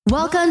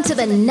Welcome to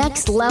the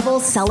Next Level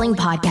Selling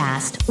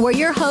Podcast, where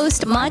your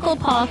host, Michael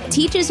Polk,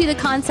 teaches you the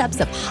concepts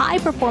of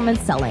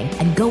high-performance selling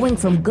and going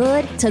from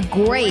good to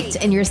great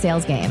in your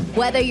sales game.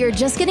 Whether you're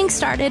just getting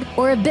started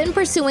or have been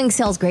pursuing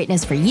sales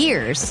greatness for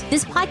years,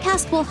 this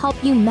podcast will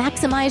help you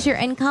maximize your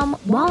income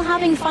while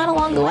having fun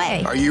along the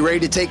way. Are you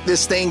ready to take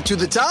this thing to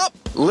the top?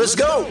 Let's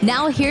go.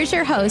 Now, here's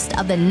your host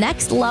of the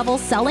Next Level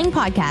Selling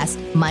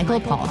Podcast,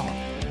 Michael Polk.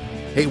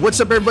 Hey,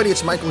 what's up, everybody?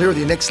 It's Michael here with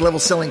the Next Level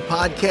Selling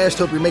Podcast.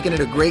 Hope you're making it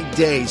a great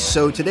day.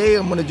 So today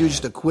I'm going to do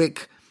just a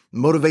quick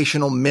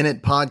motivational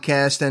minute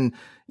podcast. And,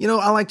 you know,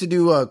 I like to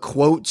do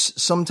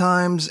quotes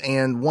sometimes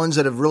and ones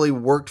that have really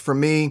worked for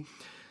me.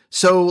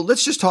 So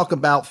let's just talk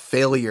about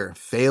failure.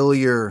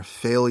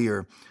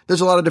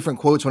 There's a lot of different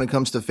quotes when it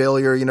comes to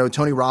failure. You know,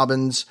 Tony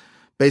Robbins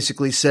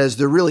basically says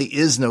there really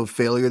is no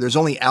failure. There's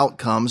only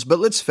outcomes. But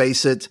let's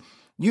face it,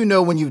 you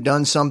know when you've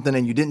done something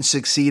and you didn't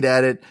succeed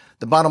at it,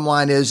 the bottom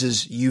line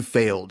is you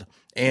failed.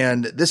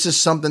 And this is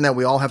something that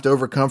we all have to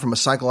overcome from a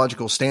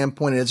psychological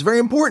standpoint. And it's very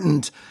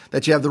important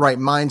that you have the right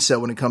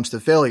mindset when it comes to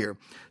failure.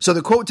 So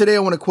the quote today I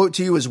want to quote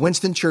to you is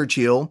Winston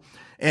Churchill.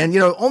 And, you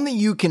know, only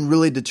you can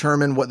really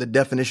determine what the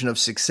definition of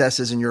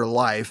success is in your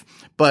life.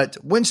 But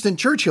Winston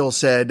Churchill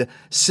said,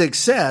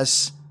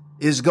 success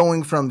is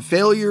going from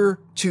failure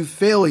to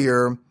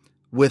failure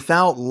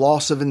without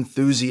loss of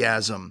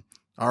enthusiasm.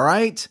 All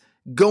right?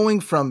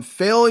 Going from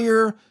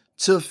failure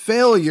to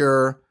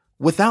failure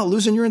without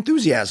losing your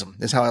enthusiasm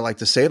is how I like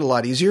to say it, a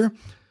lot easier.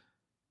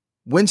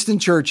 Winston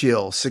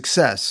Churchill,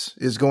 success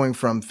is going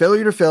from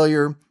failure to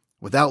failure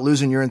without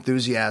losing your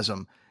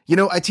enthusiasm. You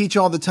know, I teach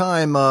all the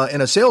time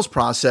in a sales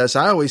process.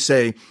 I always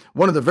say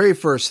one of the very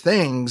first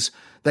things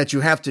that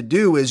you have to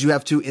do is you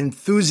have to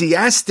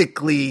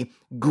enthusiastically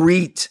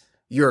greet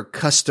your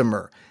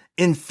customer.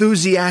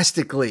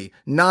 Enthusiastically,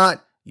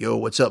 not, yo,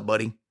 what's up,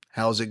 buddy?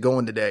 How's it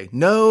going today?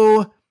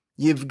 No.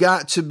 You've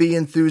got to be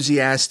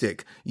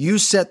enthusiastic. You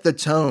set the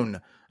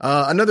tone.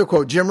 Another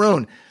quote, Jim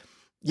Rohn,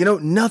 you know,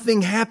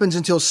 nothing happens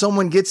until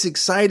someone gets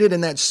excited,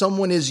 and that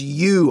someone is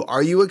you.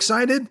 Are you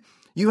excited?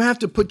 You have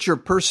to put your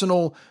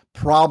personal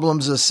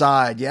problems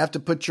aside. You have to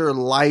put your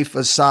life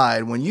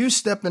aside. When you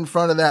step in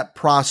front of that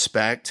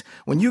prospect,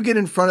 when you get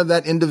in front of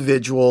that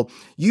individual,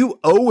 you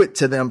owe it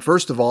to them,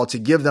 first of all, to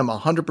give them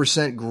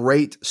 100%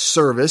 great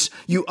service.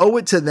 You owe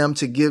it to them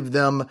to give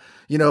them,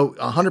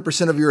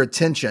 100% of your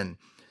attention.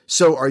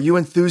 So are you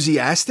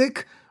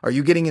enthusiastic? Are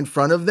you getting in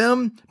front of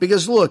them?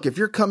 Because look, if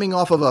you're coming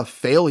off of a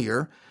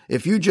failure,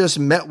 if you just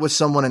met with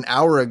someone an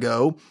hour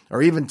ago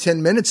or even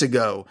 10 minutes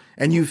ago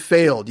and you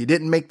failed, you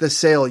didn't make the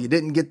sale, you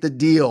didn't get the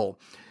deal.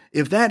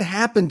 If that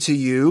happened to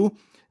you,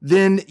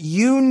 then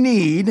you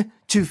need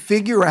to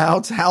figure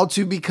out how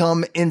to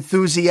become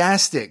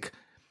enthusiastic.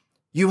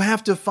 You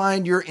have to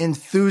find your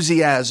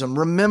enthusiasm.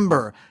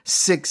 Remember,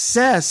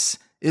 success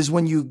is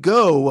when you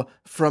go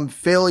from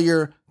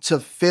failure to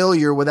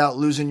failure without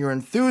losing your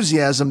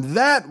enthusiasm.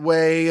 That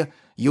way,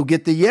 you'll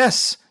get the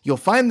yes. You'll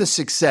find the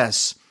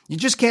success. You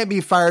just can't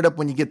be fired up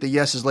when you get the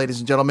yeses, ladies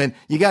and gentlemen.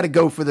 You got to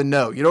go for the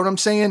no. You know what I'm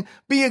saying?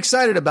 Be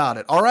excited about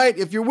it. All right?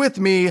 If you're with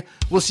me,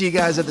 we'll see you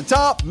guys at the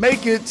top.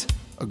 Make it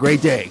a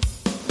great day.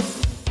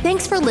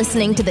 Thanks for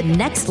listening to the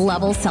Next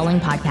Level Selling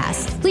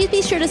Podcast. Please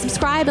be sure to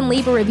subscribe and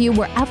leave a review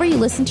wherever you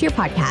listen to your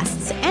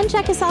podcasts. And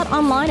check us out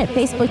online at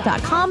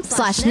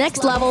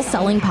facebook.com/Next Level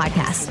Selling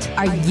Podcast.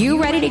 Are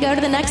you ready to go to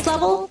the next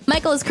level?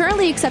 Michael is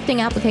currently accepting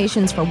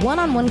applications for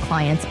one-on-one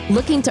clients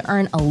looking to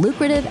earn a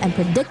lucrative and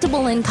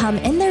predictable income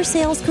in their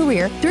sales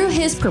career through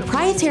his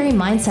proprietary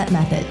mindset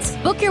methods.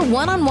 Book your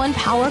one-on-one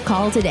power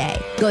call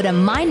today. Go to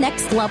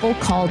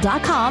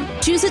mynextlevelcall.com,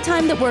 choose a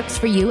time that works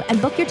for you,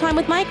 and book your time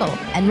with Michael.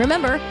 And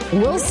remember,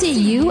 we'll see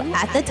you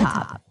at the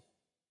top.